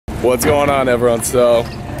What's going on, everyone? So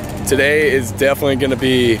today is definitely going to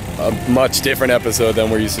be a much different episode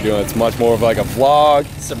than we're used to doing. It's much more of like a vlog,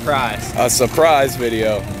 a surprise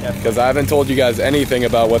video, because I haven't told you guys anything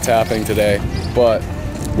about what's happening today, but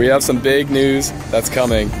we have some big news that's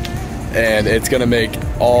coming, and it's going to make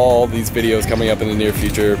all these videos coming up in the near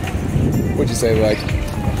future, would you say, like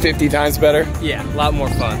 50 times better? Yeah, a lot more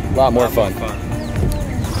fun. A lot more fun.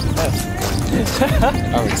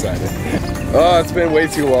 I'm excited. Oh, it's been way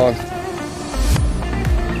too long.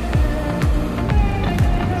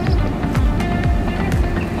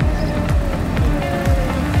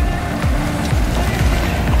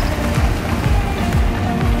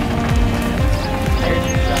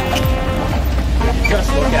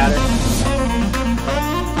 Just look at it.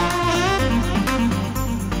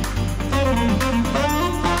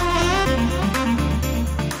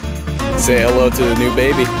 Say hello to the new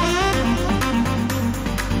baby.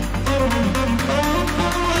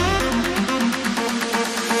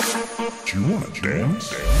 Do you want to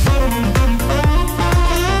dance?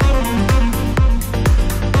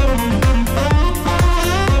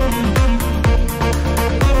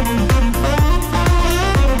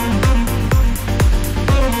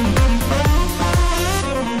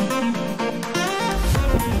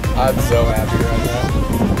 I'm so happy right now.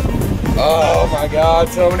 Oh my god,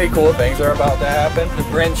 so many cool things are about to happen. The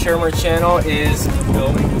Brent Shermer channel is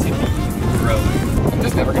going to be growing. I'm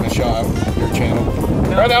just never going to shout out your channel.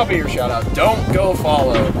 No. Or that'll be your shout out. Don't go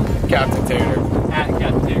follow Captain Tater. At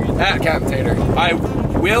Captain Tater. At Captain Tater. I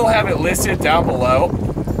will have it listed down below,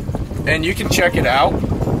 and you can check it out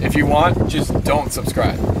if you want. Just don't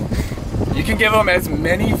subscribe. You can give him as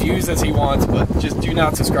many views as he wants, but just do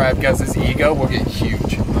not subscribe because his ego will get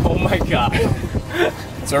huge. Oh my god.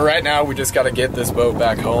 So right now we just got to get this boat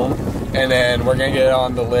back home, and then we're going to get it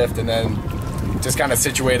on the lift, and then just kind of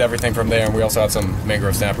situate everything from there. And we also have some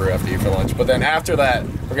mangrove snapper after you for lunch. But then after that,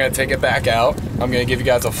 we're going to take it back out. I'm going to give you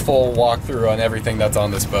guys a full walkthrough on everything that's on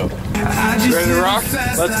this boat. Ready to rock?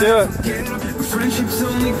 Let's do it.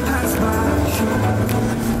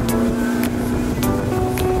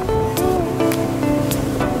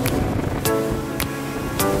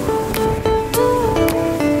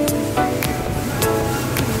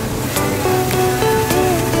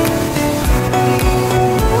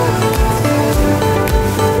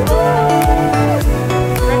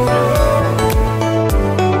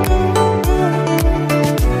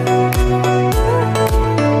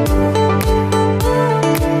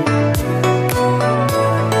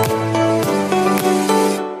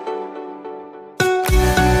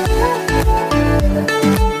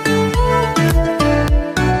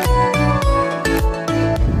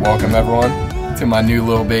 Welcome everyone to my new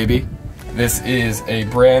little baby. This is a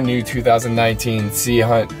brand new 2019 Sea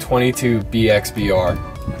Hunt 22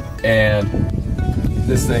 BXBR, and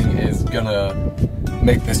this thing is gonna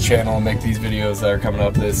make this channel and make these videos that are coming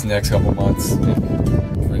up this next couple months, for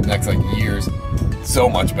the next like years, so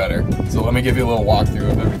much better. So let me give you a little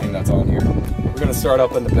walkthrough of everything that's on here. We're gonna start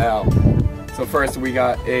up in the bow. So first we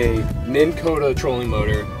got a Minn Kota trolling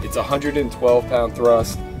motor. It's a 112-pound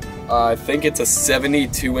thrust. I think it's a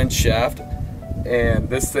 72-inch shaft, and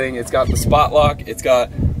this thing, it's got the spot lock, it's got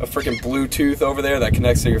a freaking Bluetooth over there that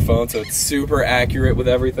connects to your phone, so it's super accurate with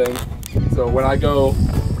everything. So when I go,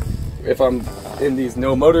 if I'm in these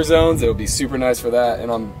no motor zones, it'll be super nice for that. And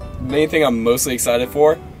the main thing I'm mostly excited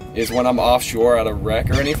for is when I'm offshore at a wreck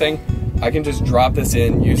or anything, I can just drop this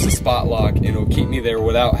in, use the spot lock, and it'll keep me there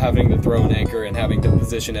without having to throw an anchor and having to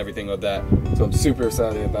position everything with that. So I'm super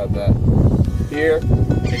excited about that. Here,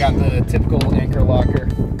 I got the typical anchor locker.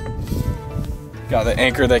 Got the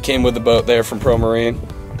anchor that came with the boat there from Pro Marine.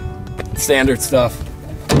 Standard stuff.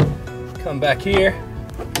 Come back here.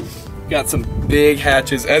 Got some big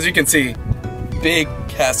hatches. As you can see, big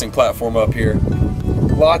casting platform up here.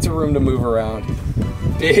 Lots of room to move around.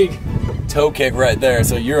 Big toe kick right there,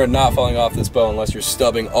 so you're not falling off this boat unless you're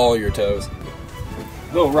stubbing all your toes.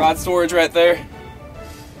 Little rod storage right there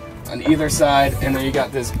on either side, and then you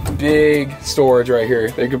got this big storage right here.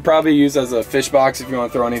 They could probably use as a fish box if you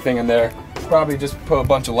want to throw anything in there. Probably just put a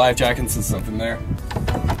bunch of life jackets and stuff in there.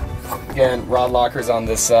 Again, rod lockers on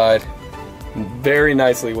this side. Very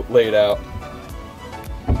nicely laid out.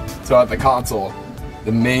 So at the console,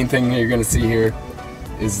 the main thing that you're going to see here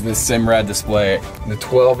is this Simrad display. The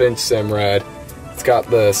 12-inch Simrad. It's got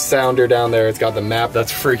the sounder down there. It's got the map.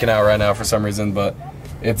 That's freaking out right now for some reason, but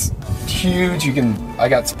it's huge. I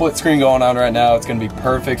got split screen going on right now. It's gonna be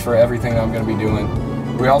perfect for everything I'm gonna be doing.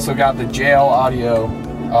 We also got the JL audio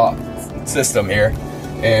system here,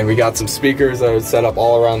 and we got some speakers that are set up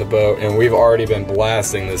all around the boat, and we've already been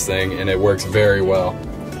blasting this thing, and it works very well.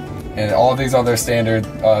 And all these other standard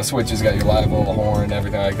switches got your live well, the horn, and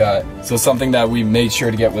everything like that. So something that we made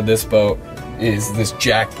sure to get with this boat is this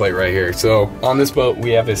jack plate right here. So on this boat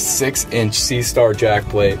we have a 6-inch C-Star jack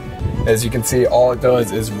plate. As you can see, all it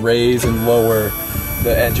does is raise and lower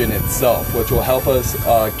the engine itself, which will help us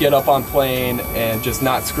get up on plane and just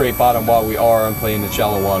not scrape bottom while we are on plane in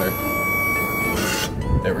shallow water.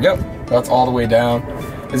 There we go. That's all the way down.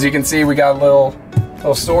 As you can see, we got a little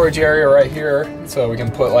storage area right here, so we can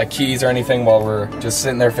put like keys or anything while we're just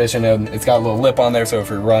sitting there fishing, and it's got a little lip on there, so if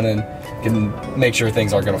we're running, you can make sure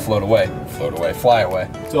things aren't gonna fly away.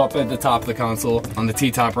 So up at the top of the console, on the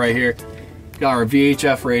T-top right here, got our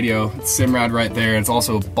VHF radio, Simrad right there. It's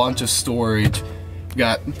also a bunch of storage. We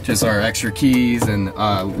got just our extra keys and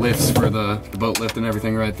lifts for the boat lift and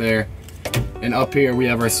everything right there. And up here we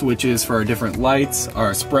have our switches for our different lights,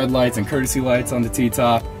 our spread lights and courtesy lights on the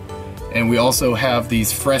T-top. And we also have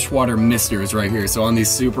these freshwater misters right here. So on these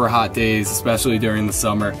super hot days, especially during the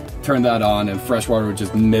summer, turn that on and fresh water would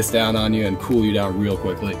just mist down on you and cool you down real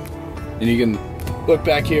quickly. And you can look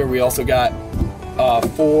back here, we also got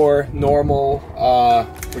 4 normal,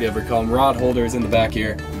 whatever you call them, rod holders in the back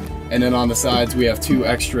here. And then on the sides, we have 2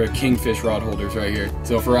 extra kingfish rod holders right here.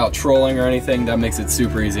 So if we're out trolling or anything, that makes it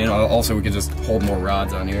super easy. And also we can just hold more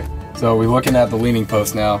rods on here. So we're looking at the leaning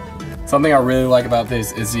post now. Something I really like about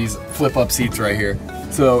this is these flip-up seats right here.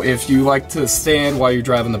 So if you like to stand while you're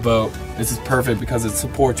driving the boat, this is perfect because it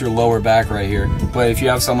supports your lower back right here. But if you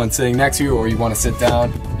have someone sitting next to you or you want to sit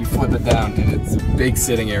down, you flip it down and it's a big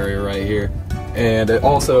sitting area right here. And it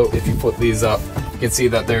also, if you flip these up, you can see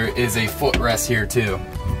that there is a footrest here too.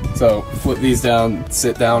 So flip these down,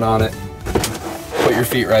 sit down on it, put your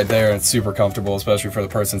feet right there, and it's super comfortable, especially for the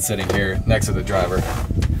person sitting here next to the driver.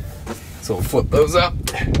 So we'll flip those up.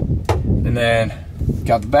 And then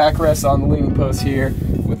got the backrest on the leaning post here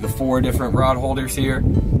with the 4 different rod holders here.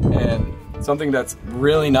 And something that's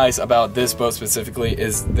really nice about this boat specifically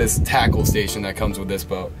is this tackle station that comes with this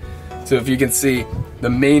boat. So if you can see, the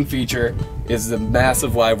main feature is the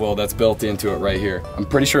massive live well that's built into it right here. I'm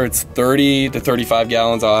pretty sure it's 30 to 35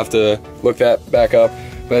 gallons. I'll have to look that back up.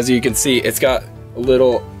 But as you can see, it's got a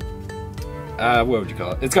little, what would you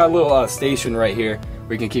call it? It's got a little station right here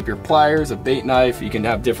where you can keep your pliers, a bait knife. You can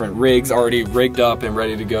have different rigs already rigged up and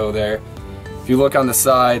ready to go there. If you look on the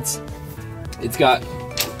sides, it's got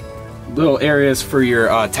little areas for your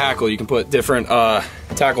tackle. You can put different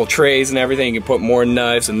tackle trays and everything. You can put more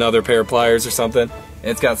knives, another pair of pliers or something. And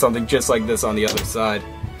it's got something just like this on the other side.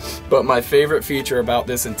 But my favorite feature about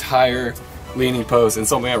this entire leaning post, and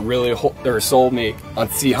something that really sold me on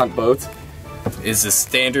Sea Hunt boats, is the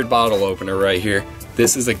standard bottle opener right here.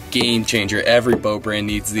 This is a game changer. Every boat brand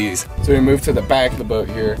needs these. So we move to the back of the boat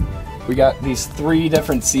here. We got these 3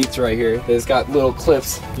 different seats right here. There's got little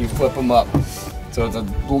clips. You flip them up. So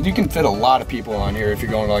you can fit a lot of people on here if you're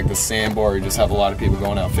going to like the sandbar or you just have a lot of people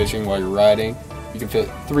going out fishing while you're riding. You can fit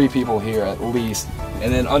 3 people here at least.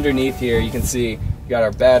 And then underneath here you can see we got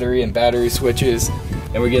our battery and battery switches,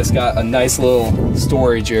 and we just got a nice little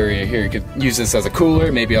storage area here. You could use this as a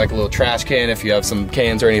cooler, maybe like a little trash can if you have some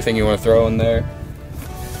cans or anything you want to throw in there.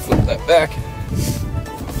 Flip that back.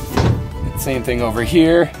 Same thing over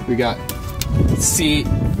here. We got the seat,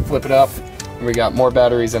 flip it up, and we got more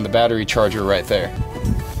batteries and the battery charger right there.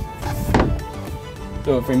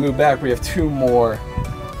 So if we move back, we have 2 more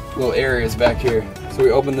little areas back here. So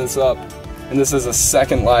we open this up, and this is a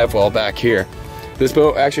second live well back here. This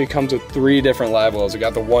boat actually comes with 3 different live wells. We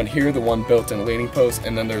got the one here, the one built in the leaning post,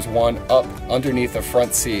 and then there's one up underneath the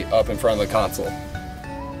front seat, up in front of the console.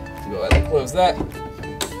 So go ahead and close that.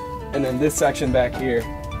 And then this section back here,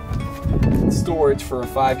 storage for a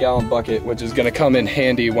 5-gallon bucket, which is gonna come in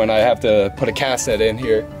handy when I have to put a cast net in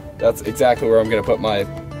here. That's exactly where I'm gonna put my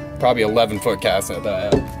probably 11-foot cast net that I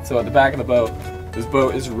have. So at the back of the boat, this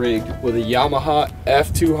boat is rigged with a Yamaha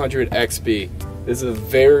F200 XB. This is a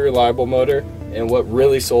very reliable motor, and what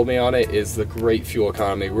really sold me on it is the great fuel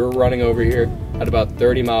economy. We're running over here at about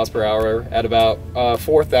 30 miles per hour at about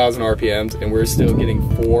 4,000 RPMs, and we're still getting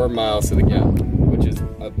 4 miles to the gallon, which is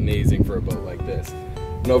amazing for a boat like this.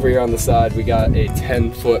 And over here on the side, we got a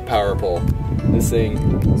 10-foot power pole. This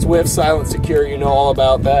thing, swift, silent, secure, you know all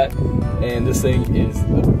about that. And this thing is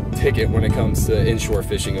a ticket when it comes to inshore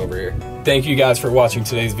fishing over here. Thank you guys for watching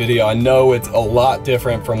today's video. I know it's a lot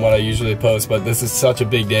different from what I usually post, but this is such a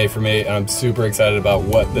big day for me, and I'm super excited about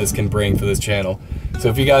what this can bring for this channel. So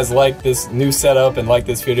if you guys like this new setup and like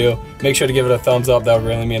this video, make sure to give it a thumbs up. That would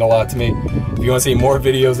really mean a lot to me. If you want to see more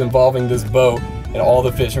videos involving this boat and all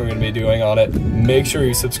the fishing we're going to be doing on it, make sure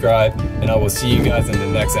you subscribe, and I will see you guys in the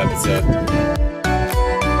next episode.